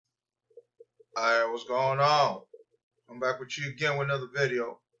Alright, what's going on? I'm back with you again with another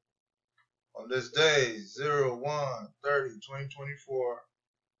video. On this day, 01/30/2024,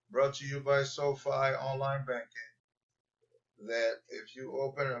 brought to you by Sofi Online Banking, that if you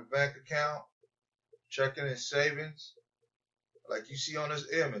open a bank account, checking and savings, like you see on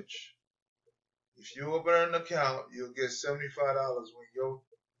this image, if you open an account, you'll get $75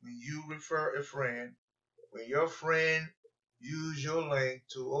 when you refer a friend, when your friend use your link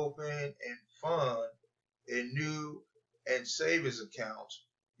to open and fund a new and savings account,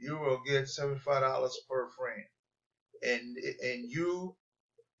 you will get $75 per friend, and you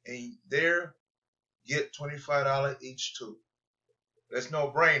and there get $25 each too. That's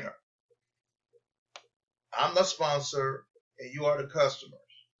no brainer. I'm the sponsor and you are the customers.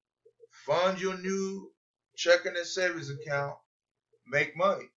 Fund your new checking and savings account. Make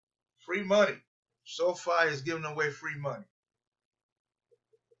money. Free money. SoFi is giving away free money.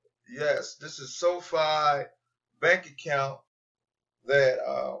 Yes, this is SoFi bank account that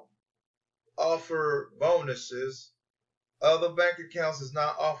offer bonuses. Other bank accounts is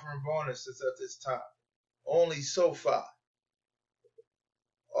not offering bonuses at this time. Only SoFi.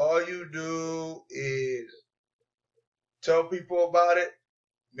 All you do is tell people about it,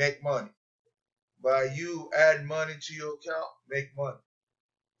 make money. By you add money to your account, make money.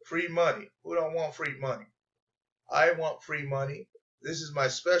 Free money. Who don't want free money? I want free money. This is my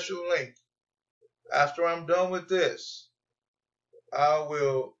special link. After I'm done with this, I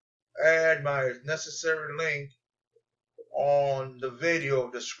will add my necessary link on the video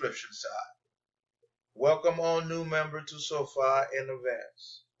description side. Welcome all new member to SoFi in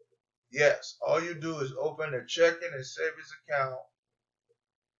advance. Yes, all you do is open a checking and savings account,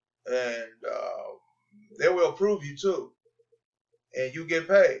 and they will approve you too, and you get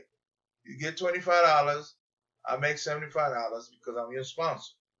paid. You get $25. I make $75 because I'm your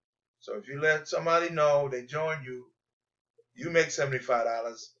sponsor. So if you let somebody know they join you, you make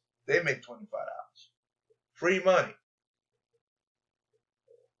 $75. They make $25. Free money.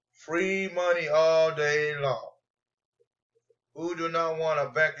 Free money all day long. Who do not want a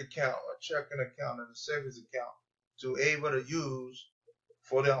bank account, a checking account, and a savings account to able to use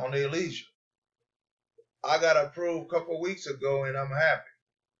for their on their leisure? I got approved a couple of weeks ago and I'm happy.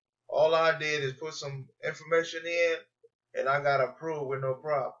 All I did is put some information in and I got approved with no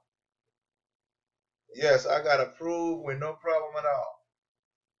problem. Yes, I got approved with no problem at all.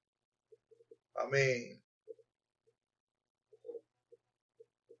 I mean,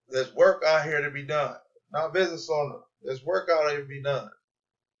 there's work out here to be done. Not business owner. There's work out here to be done.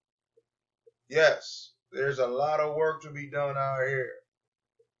 Yes, there's a lot of work to be done out here.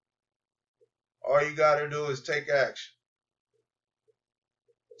 All you got to do is take action.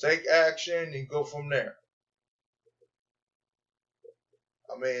 Take action and go from there.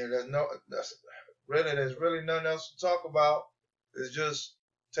 I mean, there's really nothing else to talk about. It's just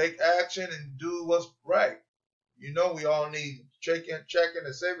take action and do what's right. You know, we all need checking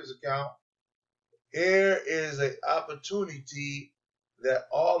and savings account. Here is an opportunity that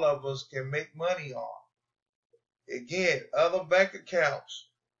all of us can make money on. Again, other bank accounts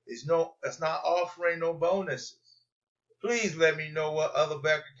it's not offering no bonuses. Please let me know what other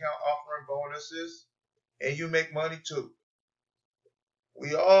bank account offering bonuses, and you make money too.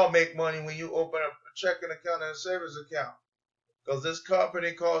 We all make money when you open up a checking account and a savings account, because this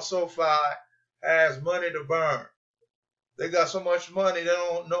company called SoFi has money to burn. They got so much money they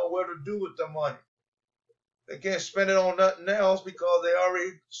don't know what to do with the money. They can't spend it on nothing else because they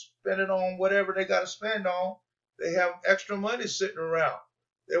already spent it on whatever they got to spend on. They have extra money sitting around.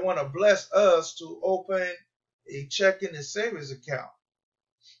 They want to bless us to open a checking and savings account.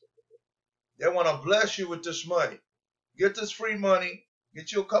 They want to bless you with this money. Get this free money.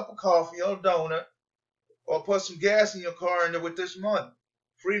 Get you a cup of coffee or a donut, or put some gas in your car in there with this money.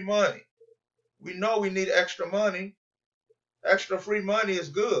 Free money. We know we need extra money. Extra free money is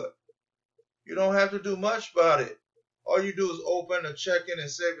good. You don't have to do much about it. All you do is open a checking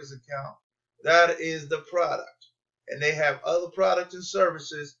and savings account. That is the product. And they have other products and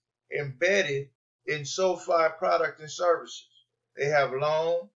services embedded in SoFi product and services. They have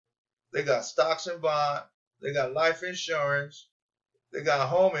loan. They got stocks and bonds. They got life insurance. They got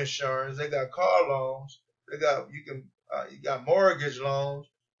home insurance. They got car loans. You got mortgage loans.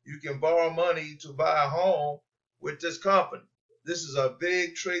 You can borrow money to buy a home with this company. This is a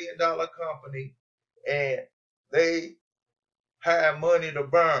big $1 trillion company, and they have money to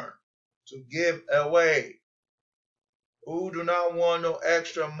burn, to give away. Who do not want no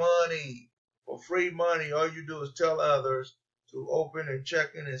extra money? For free money, all you do is tell others to open a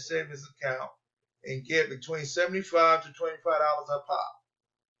checking and savings account and get between $75 to $25 a pop.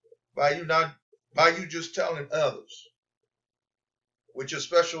 By you not by you just telling others with your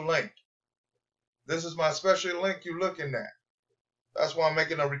special link. This is my special link you're looking at. That's why I'm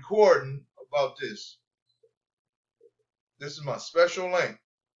making a recording about this. This is my special link.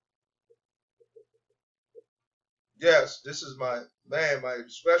 Yes, this is my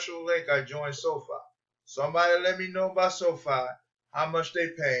special link. I joined Sofi. Somebody let me know about Sofi, how much they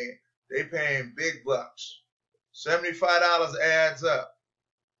paying. They paying big bucks. $75 adds up.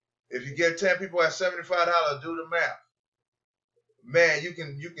 If you get 10 people at $75, do the math. Man, you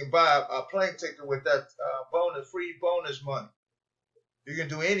can buy a plane ticket with that free bonus money. You can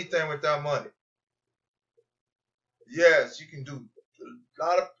do anything with that money. Yes, you can do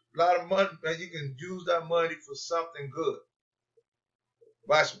a lot of money, and you can use that money for something good.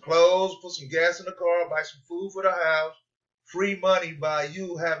 Buy some clothes, put some gas in the car, buy some food for the house. Free money by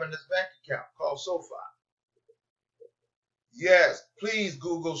you having this bank account called Sofi. Yes, please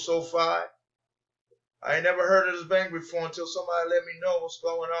Google Sofi. I ain't never heard of this bank before until somebody let me know what's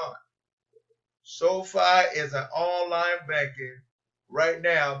going on. Sofi is an online banking. Right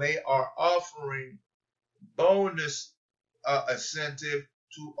now, they are offering bonus incentive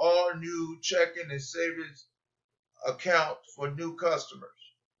to all new checking and savings accounts for new customers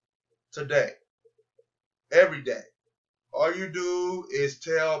today, every day. All you do is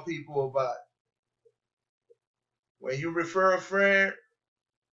tell people about it. When you refer a friend,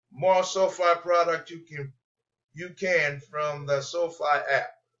 more Sofi product you can from the Sofi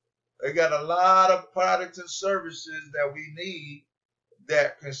app. They got a lot of products and services that we need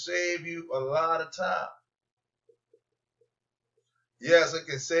that can save you a lot of time. Yes, it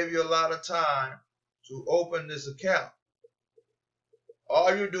can save you a lot of time to open this account.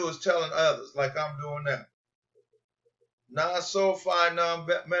 All you do is telling others, like I'm doing now. Non-Sofi,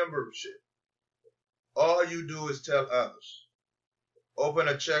 non-membership. All you do is tell others. Open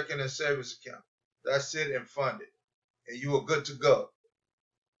a checking and savings account. That's it, and fund it. And you are good to go.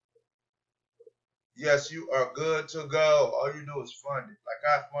 Yes, you are good to go. All you do is fund it. Like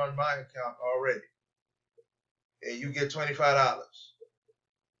I fund my account already. And you get $25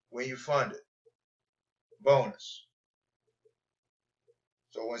 when you fund it. Bonus.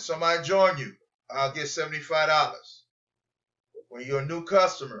 So when somebody join you, I'll get $75. When you're a new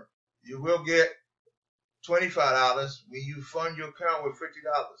customer, you will get $25 when you fund your account with $50.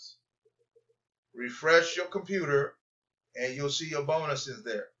 Refresh your computer and you'll see your bonuses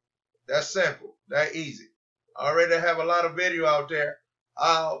there. That's simple. That easy. I already have a lot of video out there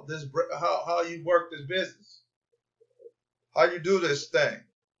how you work this business, how you do this thing.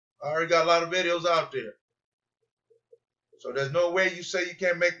 I already got a lot of videos out there. So there's no way you say you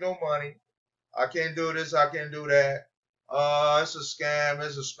can't make no money. I can't do this, I can't do that. It's a scam,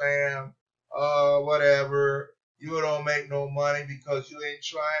 it's a spam, whatever. You don't make no money because you ain't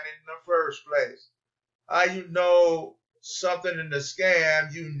trying in the first place. How you know something in the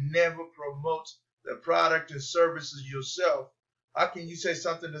scam, you never promote the product and services yourself? How can you say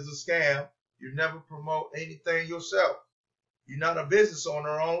something is a scam? You never promote anything yourself. You're not a business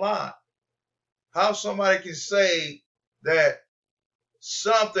owner online. How somebody can say that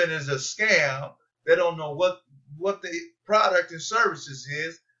something is a scam, they don't know what the product and services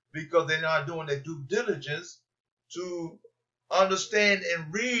is because they're not doing their due diligence to understand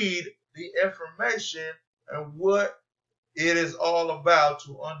and read the information and what it is all about,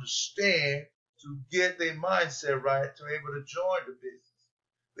 to understand, to get their mindset right, to be able to join the business.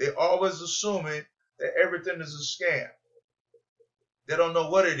 They're always assuming that everything is a scam. They don't know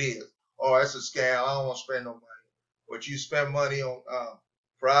what it is. Oh, it's a scam. I don't want to spend no money. But you spend money on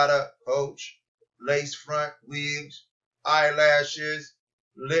Prada, Coach, lace front wigs, eyelashes,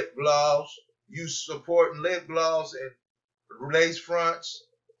 lip gloss. You supporting lip gloss and lace fronts,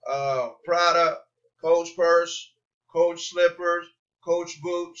 Prada, Coach purse, Coach slippers, Coach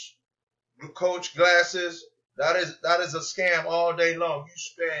boots, Coach glasses. That is a scam all day long. You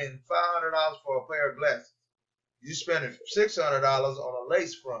spend $500 for a pair of glasses. You spending $600 on a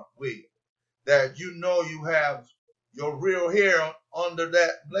lace front wig that you know you have your real hair under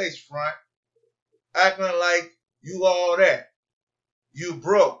that lace front, acting like you all that. You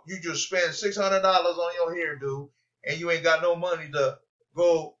broke. You just spent $600 on your hairdo, and you ain't got no money to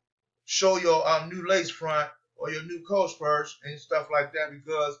go show your new lace front or your new Coach purse and stuff like that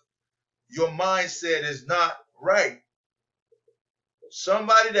because your mindset is not right.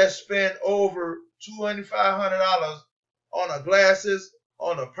 Somebody that spent over $200, $500 on a glasses,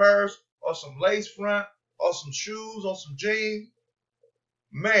 on a purse, or some lace front, or some shoes, or some jeans,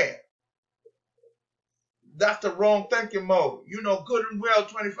 man, that's the wrong thinking mode. You know good and well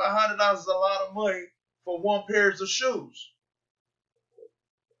 $2,500 is a lot of money for one pair of shoes.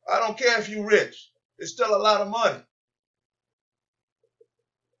 I don't care if you're rich. It's still a lot of money.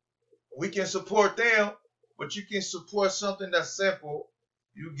 We can support them, but you can support something that's simple.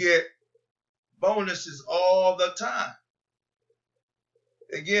 You get bonuses all the time.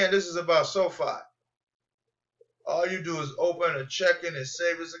 Again, this is about Sofi. All you do is open a checking and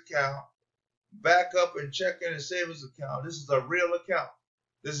savings account, back up and checking and savings account. This is a real account.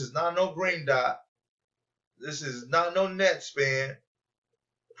 This is not no green dot. This is not no net spend,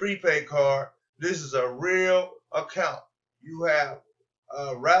 prepaid card. This is a real account. You have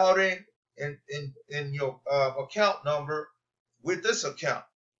routing in your account number with this account.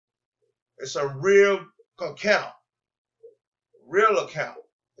 It's a real account, real account.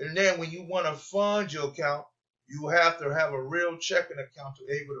 And then when you want to fund your account, you have to have a real checking account to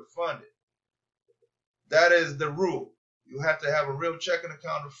be able to fund it. That is the rule. You have to have a real checking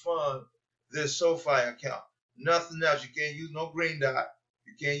account to fund this Sofi account. Nothing else. You can't use no green dot.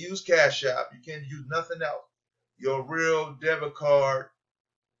 You can't use Cash App. You can't use nothing else. Your real debit card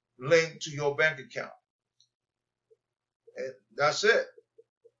linked to your bank account. And that's it.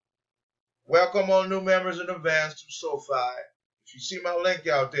 Welcome all new members in advance to Sofi. If you see my link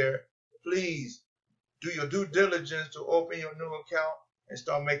out there, please do your due diligence to open your new account and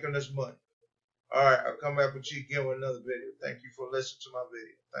start making this money. All right, I'll come back with you again with another video. Thank you for listening to my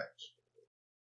video. Thanks.